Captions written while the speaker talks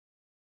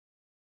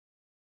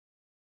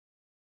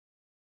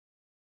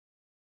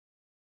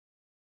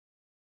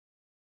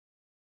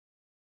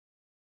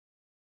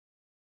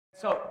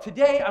So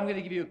today I'm going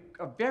to give you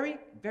a very,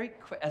 very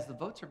quick, as the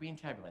votes are being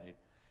tabulated,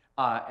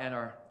 and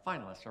our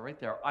finalists are right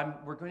there,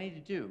 we're going to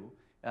do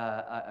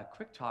a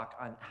quick talk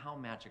on how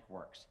magic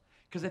works.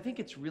 Because I think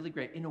it's really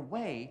great. In a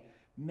way,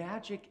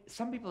 magic,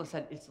 some people have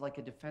said it's like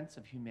a defense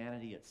of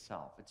humanity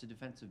itself. It's a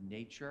defense of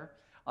nature,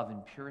 of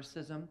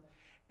empiricism.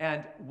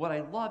 And what I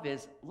love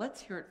is, let's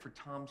hear it for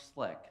Tom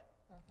Slick.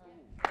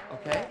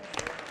 Okay?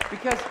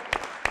 Because,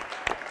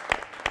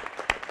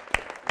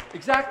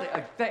 exactly,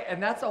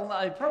 and that's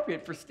only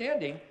appropriate for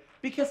standing,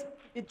 because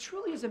it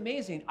truly is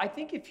amazing. I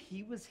think if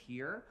he was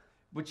here,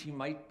 which he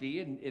might be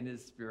in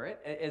his spirit,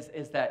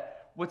 is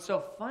that what's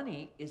so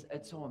funny,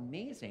 it's so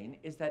amazing,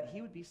 is that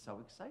he would be so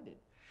excited.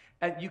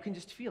 And you can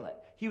just feel it.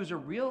 He was a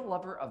real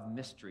lover of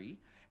mystery,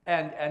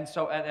 and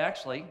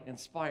actually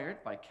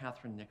inspired by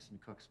Catherine Nixon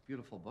Cook's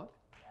beautiful book,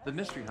 The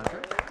Mystery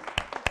Hunter.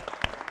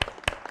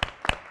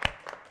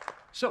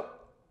 So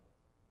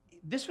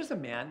this was a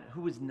man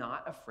who was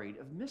not afraid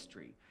of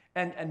mystery.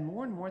 And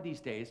more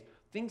these days,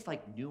 things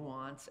like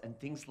nuance and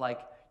things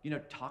like,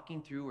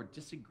 talking through or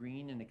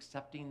disagreeing and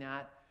accepting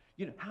that.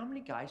 How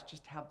many guys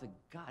just have the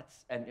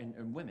guts,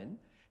 and women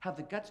have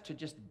the guts to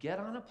just get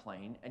on a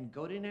plane and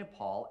go to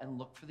Nepal and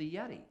look for the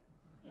Yeti?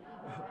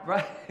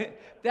 Right?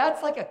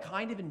 That's like a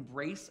kind of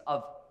embrace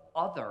of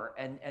other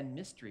and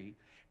mystery.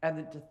 And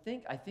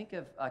then I think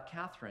of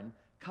Catherine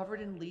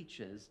covered in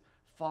leeches,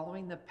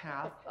 following the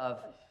path of,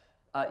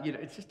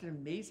 it's just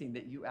amazing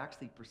that you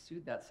actually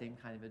pursued that same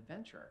kind of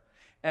adventure.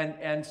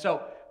 And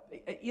so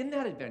in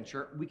that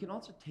adventure, we can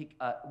also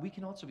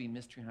be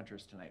mystery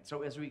hunters tonight.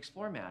 So as we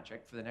explore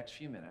magic for the next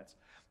few minutes,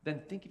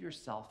 then think of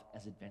yourself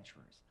as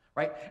adventurers,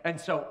 right?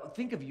 And so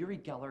think of Uri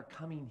Geller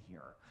coming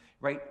here,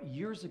 right,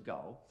 years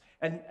ago.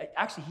 And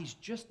actually, he's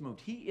just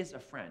moved. He is a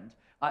friend.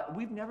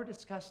 We've never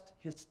discussed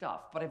his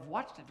stuff, but I've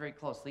watched it very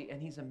closely,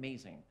 and he's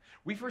amazing.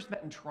 We first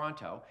met in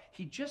Toronto.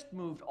 He just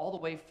moved all the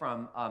way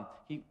from,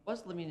 he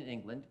was living in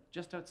England,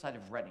 just outside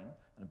of Reading,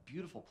 in a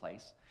beautiful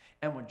place.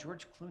 And when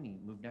George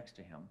Clooney moved next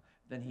to him,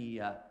 then he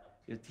thought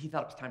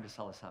it was time to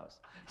sell his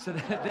house. So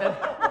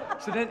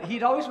then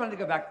he'd always wanted to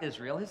go back to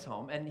Israel, his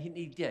home, and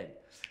he did.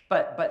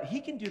 But he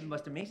can do the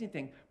most amazing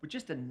thing with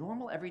just a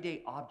normal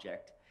everyday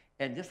object.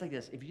 And just like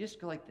this, if you just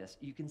go like this,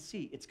 you can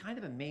see it's kind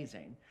of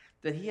amazing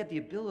that he had the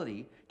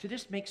ability to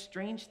just make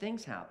strange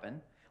things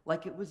happen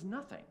like it was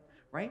nothing,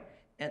 right?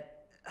 And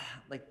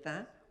like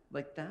that,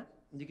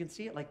 and you can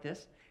see it like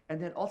this.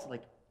 And then also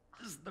like,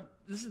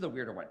 this is the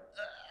weirder one.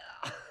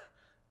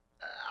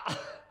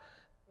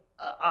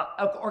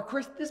 Of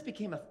course, this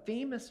became a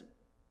famous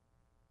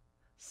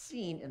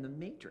scene in The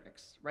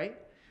Matrix, right?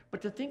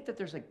 But to think that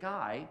there's a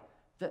guy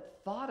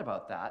that thought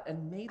about that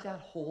and made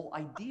that whole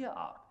idea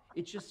up.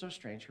 It's just so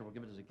strange. Here, we'll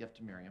give it as a gift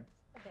to Miriam.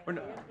 Okay. Or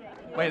no,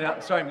 wait, no,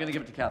 sorry, I'm going to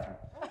give it to Catherine.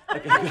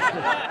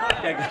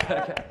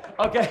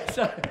 Okay,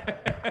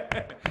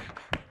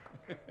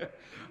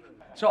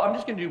 so I'm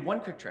just going to do one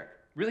quick trick,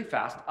 really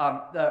fast.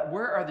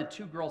 Where are the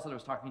two girls that I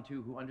was talking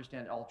to who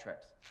understand all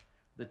tricks?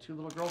 The two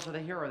little girls, are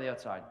they here or are they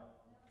outside?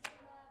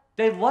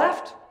 They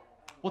left?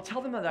 Well,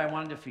 tell them that I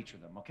wanted to feature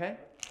them, okay?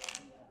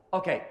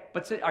 Okay,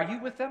 but are you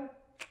with them?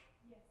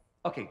 Yes.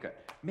 Okay, good.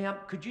 Ma'am,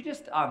 could you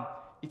just...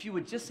 if you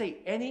would just say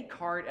any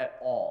card at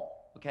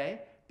all,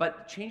 okay?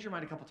 But change your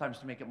mind a couple times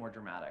to make it more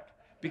dramatic.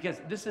 Because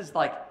this is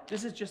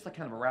just like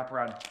kind of a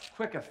wraparound,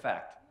 quick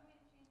effect.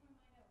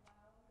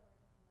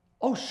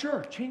 Oh,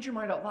 sure, change your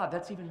mind out loud.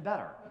 That's even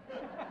better.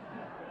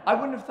 I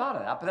wouldn't have thought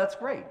of that, but that's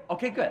great.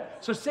 Okay, good.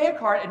 So say a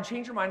card and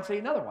change your mind and say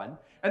another one.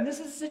 And this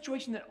is a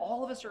situation that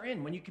all of us are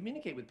in when you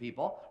communicate with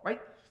people,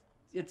 right?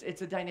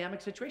 It's a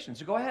dynamic situation.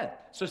 So go ahead.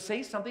 So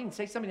say something and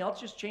say something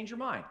else, just change your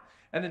mind.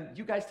 And then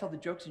you guys tell the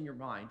jokes in your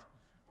mind.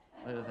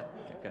 Okay,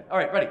 good. All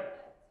right, ready?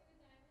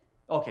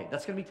 Okay,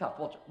 that's going to be tough.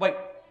 Wait.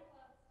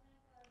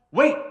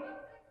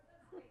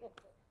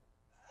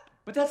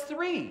 But that's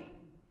 3.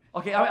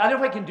 Okay, I don't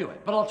know if I can do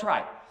it, but I'll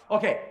try.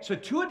 Okay, so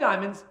 2 of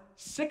diamonds,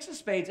 6 of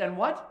spades, and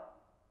what?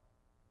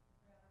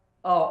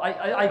 Oh,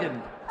 I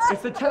didn't.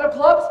 It's the 10 of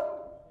clubs?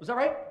 Was that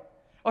right?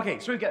 Okay,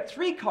 so we've got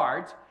 3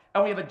 cards,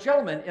 and we have a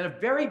gentleman in a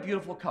very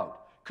beautiful coat.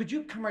 Could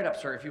you come right up,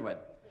 sir, if you would?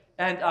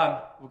 And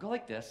we'll go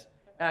like this.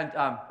 And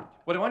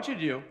what I want you to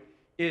do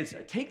is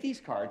take these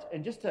cards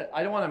and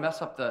I don't want to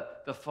mess up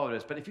the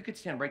photos, but if you could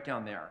stand right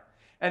down there.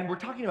 And we're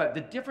talking about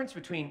the difference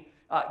between,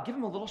 give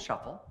them a little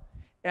shuffle,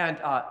 and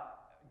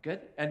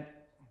good, and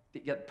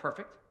yeah,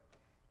 perfect.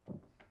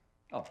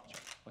 Oh,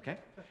 okay.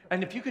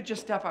 And if you could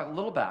just step out a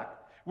little back,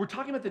 we're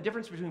talking about the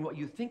difference between what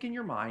you think in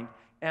your mind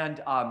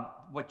and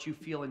what you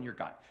feel in your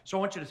gut. So I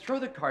want you to throw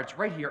the cards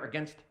right here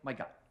against my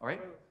gut, all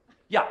right?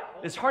 Yeah,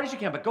 as hard as you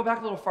can, but go back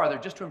a little farther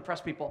just to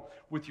impress people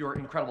with your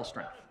incredible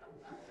strength.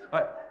 All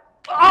right.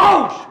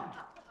 Oh!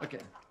 Okay.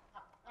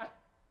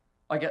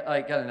 I got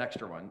an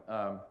extra one.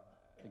 I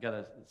got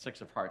a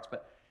 6 of hearts,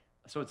 but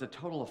so it's a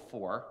total of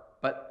 4.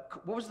 But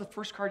what was the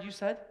first card you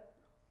said?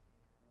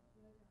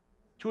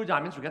 2 of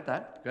diamonds. We got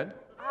that. Good.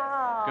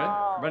 Oh.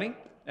 Good. Ready?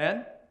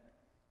 And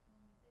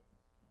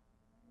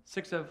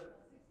 6 of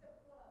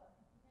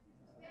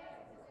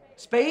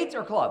spades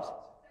or clubs?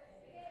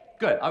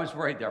 Good, I was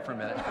worried there for a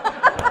minute.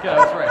 Good, I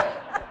was worried.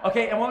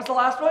 Okay, and what was the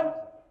last one?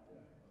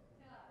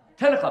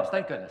 10 of clubs,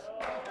 thank goodness.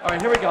 All right,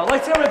 here we go.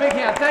 Let's give him a big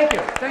hand.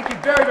 Thank you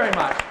very, very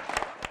much.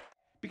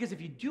 Because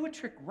if you do a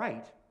trick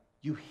right,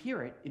 you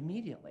hear it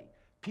immediately.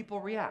 People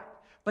react.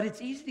 But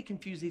it's easy to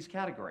confuse these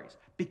categories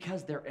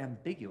because they're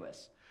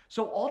ambiguous.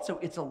 So also,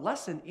 it's a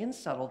lesson in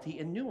subtlety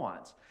and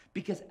nuance,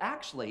 because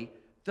actually,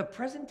 the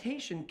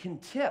presentation can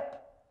tip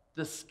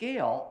the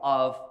scale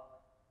of,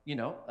 you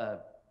know,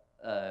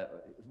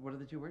 what are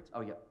the two words?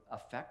 Oh yeah,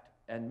 effect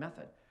and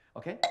method,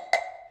 okay?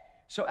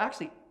 So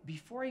actually,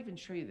 before I even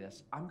show you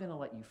this, I'm gonna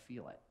let you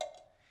feel it,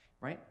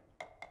 right?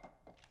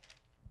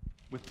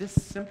 With this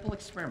simple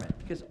experiment,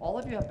 because all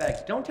of you have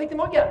bags. Don't take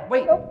them out yet,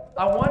 wait.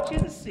 I want you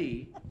to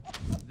see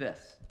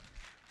this.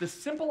 The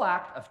simple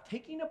act of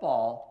taking a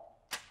ball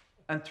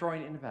and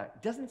throwing it in the bag.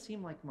 It doesn't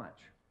seem like much,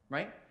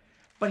 right?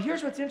 But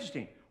here's what's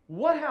interesting.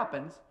 What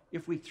happens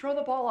if we throw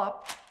the ball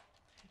up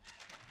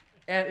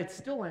and it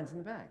still lands in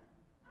the bag?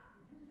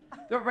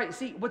 Right,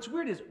 see, what's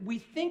weird is we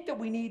think that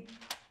we need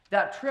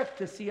that trip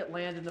to see it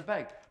land in the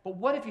bag. But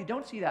what if you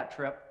don't see that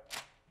trip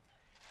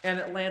and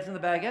it lands in the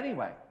bag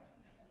anyway?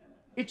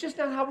 It's just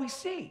not how we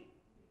see,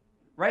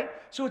 right?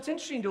 So it's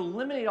interesting to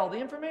eliminate all the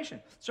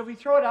information. So if we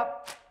throw it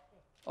up,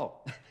 oh,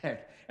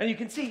 and you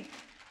can see,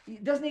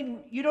 it doesn't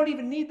even, you don't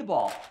even need the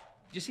ball.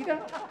 Do you see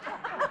that?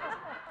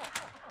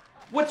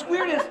 What's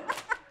weird is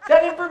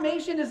that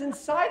information is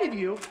inside of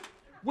you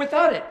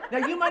without it. Now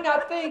you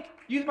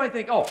might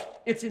think, oh,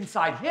 it's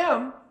inside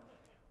him,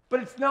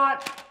 but it's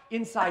not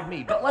inside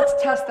me. But let's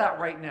test that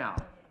right now.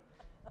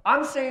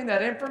 I'm saying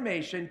that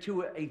information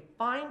to a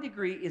fine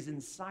degree is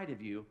inside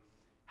of you,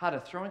 how to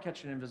throw and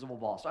catch an invisible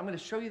ball. So I'm going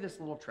to show you this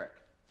little trick,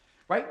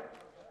 right?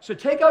 So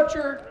take out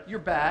your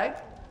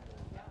bag,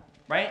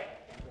 right?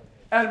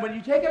 And when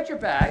you take out your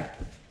bag,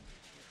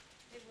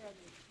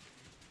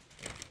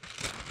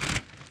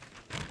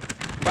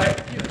 right,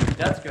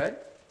 that's good.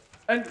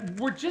 And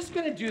we're just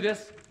going to do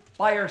this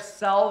by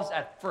ourselves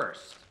at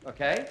first,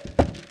 okay?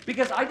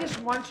 Because I just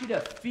want you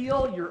to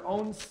feel your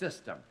own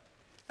system.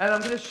 And I'm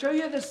going to show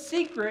you the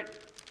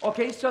secret,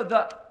 okay? So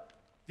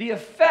the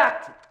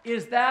effect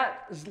is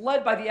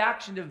led by the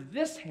action of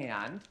this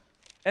hand,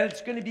 and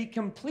it's going to be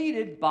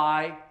completed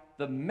by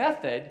the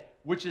method,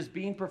 which is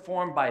being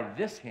performed by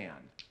this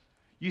hand.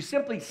 You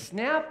simply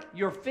snap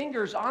your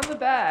fingers on the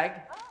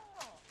bag,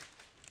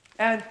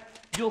 and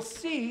you'll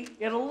see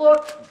it'll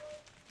look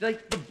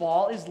like the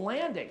ball is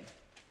landing.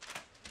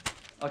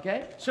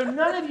 Okay? So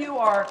none of you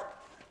are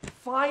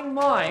fine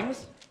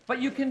mimes,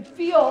 but you can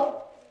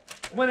feel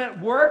when it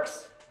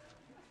works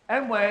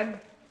and when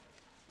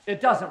it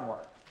doesn't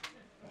work.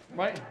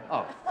 Right?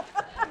 Oh.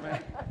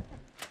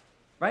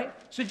 Right?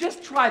 So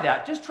just try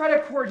that. Just try to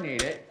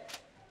coordinate it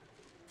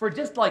for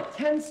just like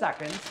 10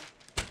 seconds.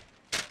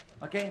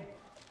 Okay?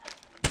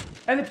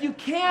 And if you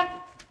can't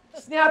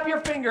snap your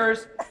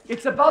fingers,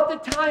 it's about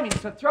the timing.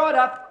 So throw it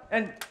up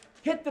and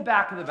hit the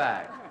back of the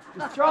bag.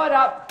 Just throw it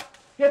up,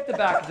 hit the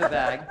back of the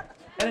bag,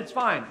 and it's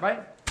fine,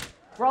 right?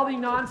 For all the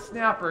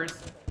non-snappers,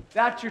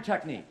 that's your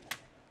technique.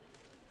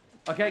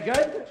 Okay, good?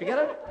 Did you get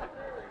it?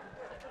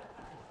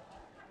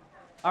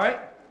 All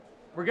right,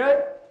 we're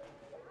good?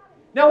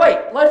 Now wait,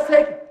 let's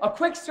take a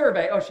quick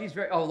survey.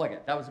 Oh, look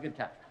it, that was a good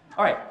catch.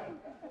 All right.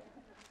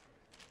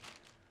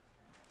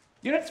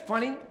 You know what's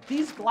funny?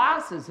 These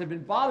glasses have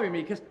been bothering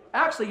me because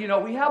actually, you know,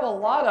 we have a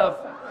lot of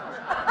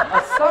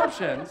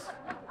assumptions,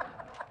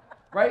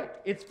 right?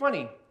 It's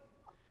funny.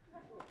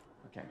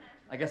 Okay,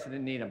 I guess I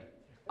didn't need them.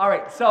 All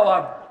right, so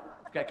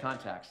I've got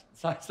contacts.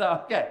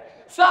 Okay.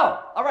 So,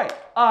 all right.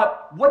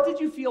 What did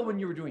you feel when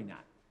you were doing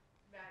that?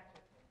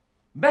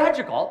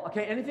 Magical.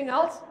 Okay, anything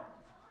else?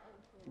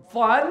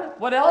 Fun.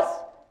 What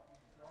else?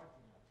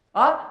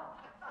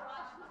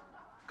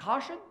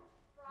 Caution?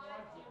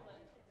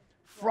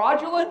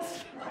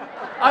 Fraudulence?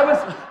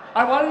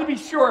 I wanted to be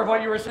sure of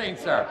what you were saying,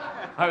 sir.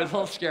 I was a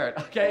little scared.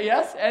 Okay,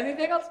 yes?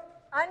 Anything else?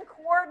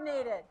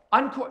 Uncoordinated.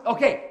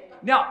 Okay,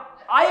 now,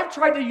 I have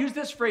tried to use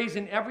this phrase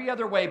in every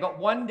other way, but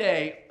one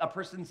day, a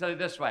person said it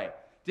this way.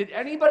 Did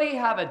anybody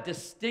have a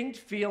distinct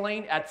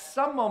feeling at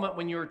some moment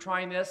when you were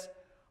trying this,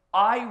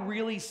 I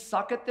really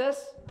suck at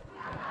this?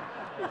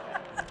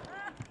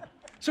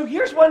 So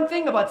here's one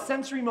thing about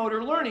sensory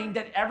motor learning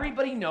that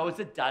everybody knows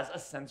that does a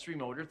sensory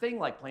motor thing,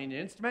 like playing an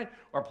instrument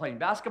or playing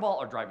basketball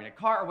or driving a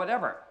car or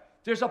whatever.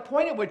 There's a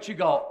point at which you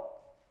go,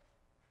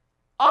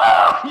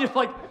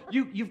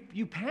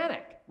 you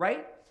panic,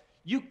 right?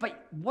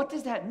 But what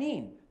does that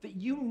mean? That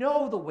you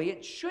know the way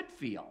it should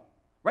feel,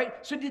 right?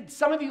 So did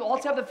some of you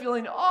also have the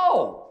feeling,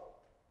 oh,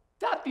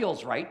 that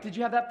feels right? Did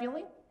you have that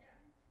feeling?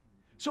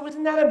 So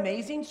isn't that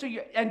amazing?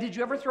 And did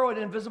you ever throw an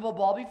invisible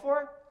ball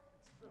before?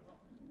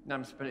 No,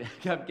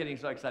 I'm getting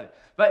so excited.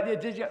 But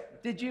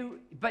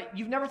but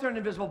you've never thrown an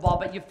invisible ball,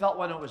 but you felt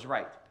when it was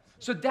right.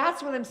 So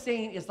that's what I'm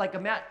saying is like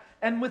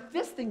and with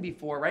this thing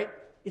before, right?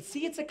 It's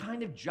a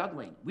kind of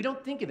juggling. We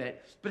don't think of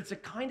it, but it's a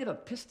kind of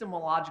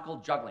epistemological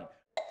juggling.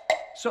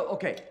 So,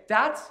 okay,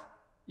 I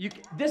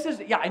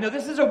know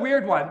this is a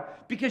weird one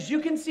because you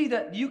can see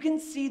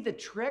the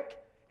trick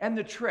and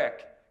the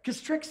trick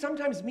Because trick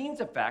sometimes means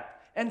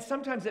effect, and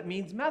sometimes it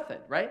means method,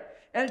 right?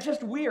 And it's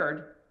just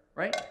weird,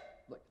 right?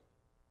 Look.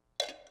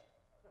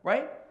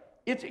 Right?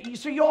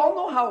 So you all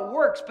know how it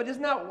works, but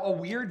isn't that a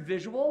weird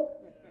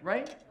visual,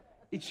 right?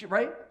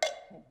 Right?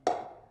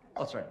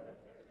 Oh, sorry.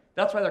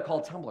 That's why they're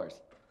called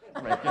tumblers.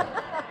 Right, good.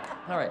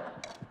 All right.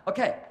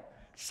 Okay,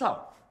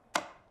 so,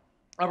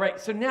 all right,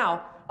 so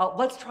now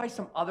let's try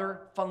some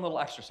other fun little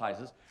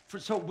exercises.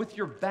 So with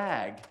your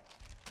bag,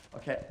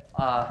 okay,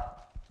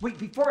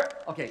 wait,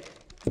 okay,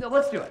 no,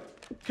 let's do it,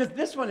 because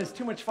this one is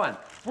too much fun.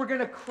 We're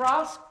gonna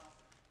cross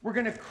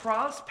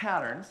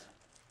patterns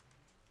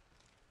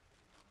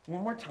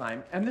one more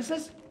time, and this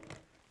is,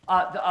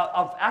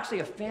 actually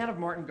a fan of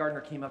Martin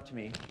Gardner came up to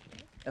me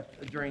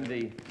during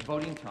the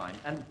voting time,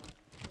 and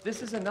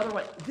this is another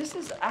one. This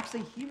is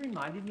actually, he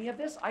reminded me of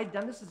this. I had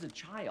done this as a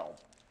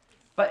child,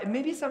 but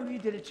maybe some of you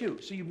did it too.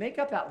 So you make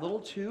up that little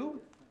tube,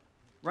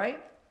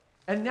 right?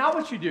 And now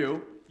what you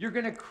do, you're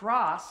gonna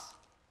cross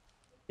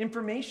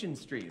information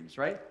streams,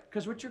 right?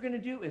 Because what you're gonna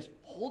do is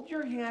hold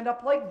your hand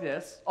up like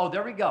this. Oh,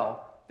 there we go.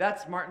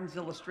 That's Martin's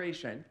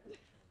illustration.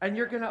 And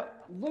you're gonna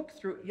look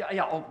through,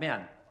 oh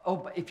man. Oh,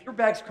 but if your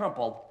bag's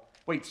crumpled,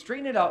 wait,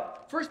 straighten it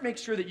out. First, make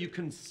sure that you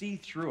can see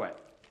through it.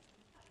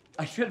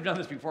 I should have done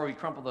this before we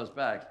crumpled those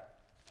bags.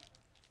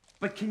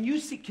 But can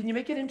you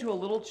make it into a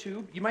little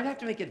tube? You might have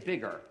to make it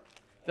bigger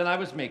than I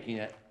was making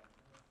it.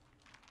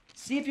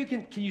 See if you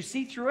can you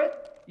see through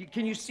it?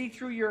 Can you see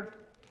through your,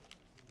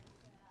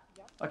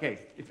 okay,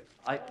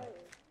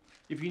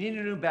 if you need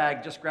a new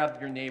bag, just grab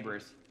your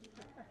neighbor's.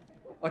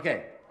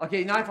 Okay,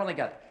 now I finally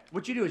got it.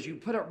 What you do is you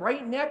put it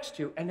right next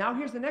to, and now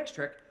here's the next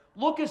trick.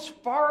 Look as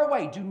far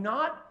away. Do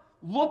not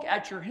look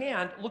at your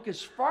hand. Look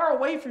as far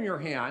away from your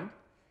hand.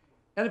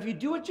 And if you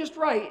do it just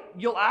right,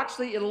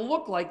 it'll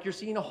look like you're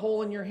seeing a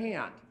hole in your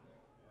hand.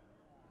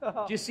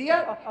 Do you see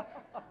it?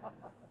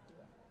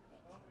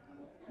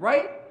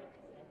 Right?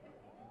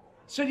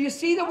 So do you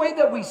see the way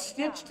that we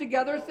stitch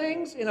together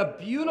things in a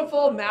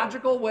beautiful,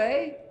 magical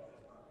way?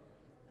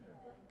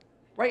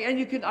 Right,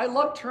 and I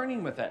love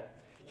turning with it.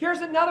 Here's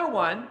another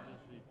one.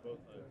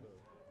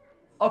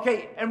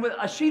 Okay, and with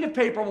a sheet of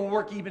paper will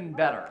work even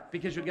better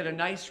because you'll get a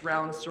nice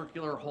round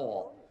circular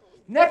hole.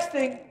 Next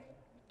thing,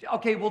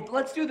 okay, well,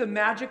 let's do the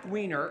Magic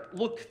Wiener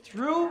Look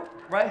through,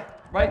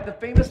 right, the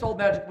famous old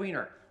Magic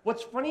Wiener.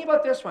 What's funny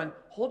about this one,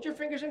 hold your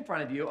fingers in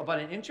front of you about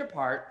an inch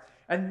apart,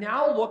 and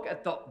now look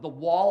at the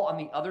wall on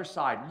the other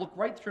side. Look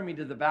right through me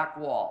to the back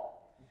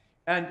wall.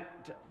 And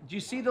do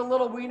you see the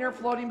little wiener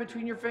floating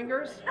between your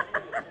fingers?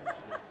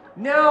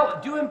 Now,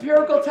 do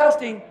empirical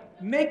testing.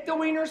 Make the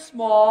wiener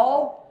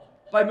small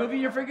by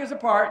moving your fingers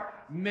apart.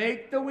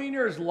 Make the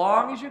wiener as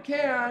long as you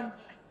can.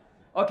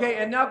 Okay,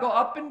 and now go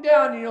up and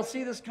down, and you'll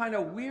see this kind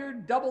of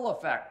weird double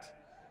effect.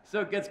 So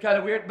it gets kind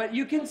of weird, but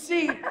you can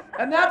see,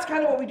 and that's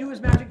kind of what we do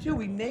as magic too.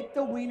 We make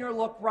the wiener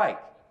look right.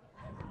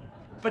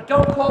 But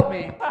don't quote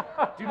me.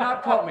 Do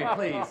not quote me,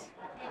 please.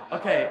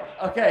 Okay,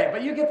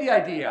 but you get the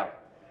idea.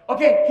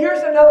 Okay,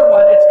 here's another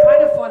one. It's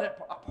kind of fun at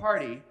a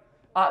party.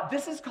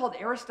 This is called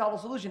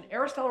Aristotle's illusion.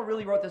 Aristotle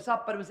really wrote this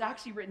up, but it was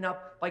actually written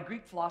up by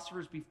Greek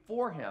philosophers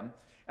before him.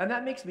 And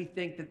that makes me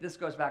think that this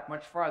goes back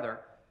much farther.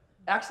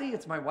 Actually,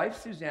 it's my wife,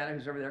 Susanna,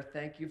 who's over there.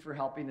 Thank you for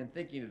helping and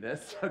thinking of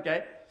this,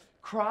 okay?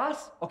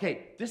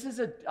 This is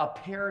a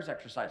pairs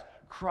exercise.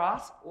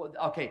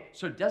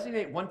 So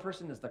designate one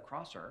person as the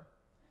crosser.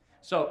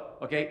 So,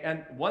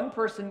 and one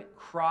person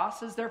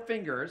crosses their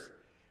fingers,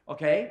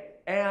 okay?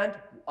 And,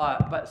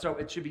 so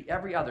it should be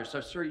every other. So,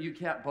 sir, you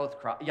can't both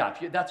cross. Yeah,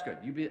 that's good.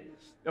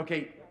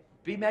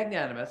 Be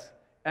magnanimous.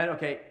 And,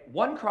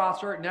 one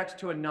crosser next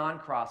to a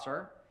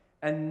non-crosser.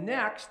 And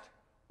next,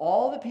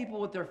 all the people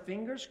with their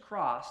fingers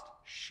crossed,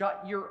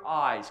 shut your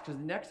eyes, because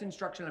the next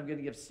instruction I'm going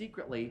to give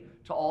secretly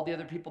to all the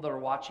other people that are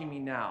watching me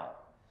now.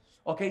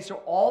 Okay, so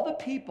all the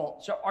people,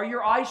 so are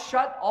your eyes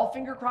shut, all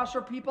finger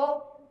crosser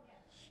people?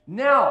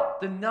 Now,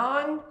 the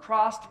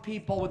non-crossed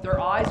people with their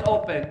eyes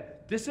open,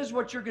 this is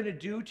what you're going to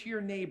do to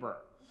your neighbor.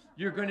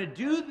 You're going to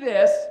do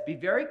this, be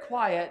very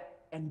quiet,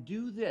 and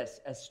do this,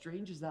 as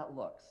strange as that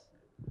looks,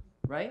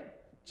 right?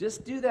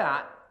 Just do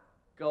that.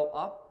 Go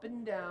up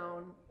and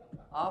down,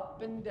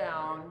 up and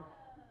down,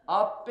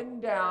 up and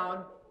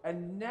down,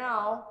 and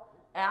now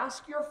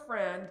ask your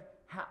friend,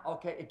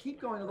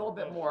 keep going a little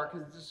bit more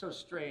because it's just so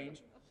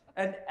strange,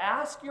 and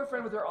ask your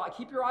friend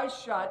keep your eyes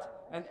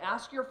shut, and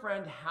ask your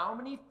friend how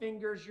many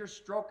fingers you're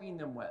stroking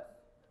them with.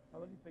 How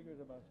many fingers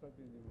am I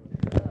stroking them with?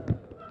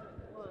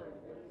 1,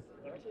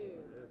 2.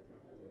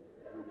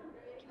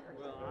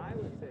 Well, I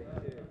would say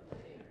 2.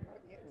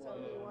 It's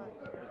only 1.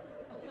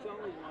 It's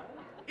only 1?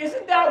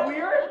 Isn't that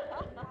weird?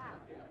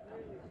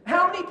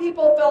 How many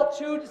people felt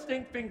 2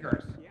 distinct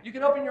fingers? You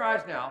can open your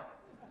eyes now.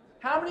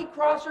 How many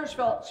crossers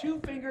felt 2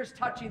 fingers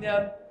touching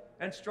them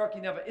and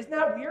stroking them? Isn't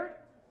that weird?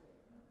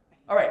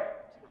 All right.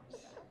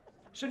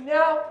 So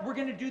now we're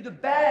going to do the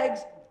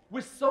bags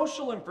with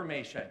social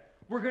information.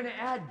 We're going to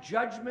add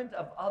judgment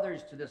of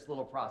others to this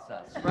little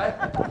process, right?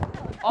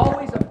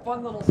 Always a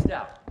fun little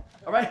step.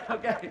 All right?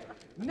 Okay.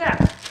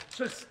 Next.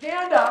 So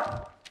stand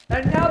up.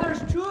 And now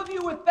there's 2 of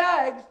you with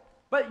bags.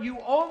 but you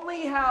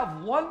only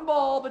have one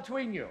ball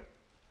between you.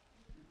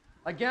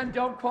 Again,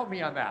 don't quote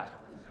me on that.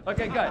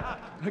 Okay, good.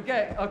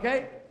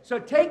 Okay. So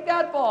take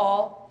that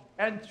ball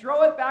and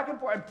throw it back and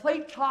forth and play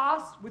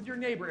toss with your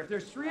neighbor. If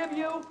there's 3 of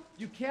you,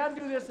 you can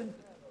do this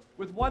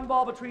with one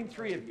ball between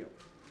 3 of you.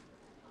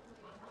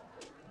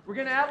 We're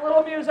going to add a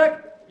little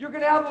music. You're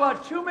going to have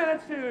about 2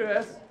 minutes to do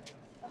this.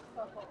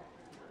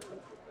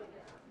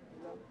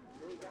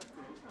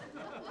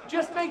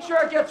 Just make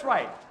sure it gets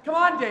right. Come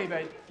on,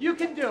 David. You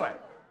can do it.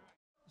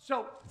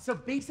 So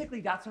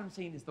basically, that's what I'm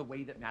saying is the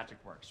way that magic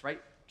works,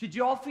 right? Did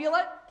you all feel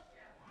it?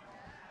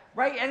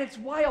 Right? And it's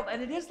wild.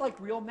 And it is like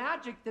real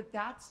magic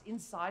that's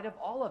inside of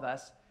all of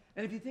us.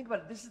 And if you think about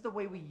it, this is the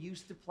way we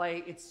used to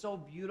play. It's so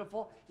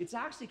beautiful. It's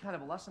actually kind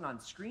of a lesson on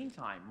screen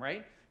time,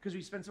 right? Because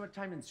we spend so much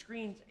time in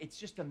screens. It's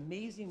just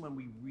amazing when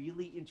we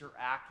really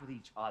interact with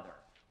each other,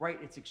 right?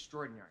 It's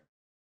extraordinary.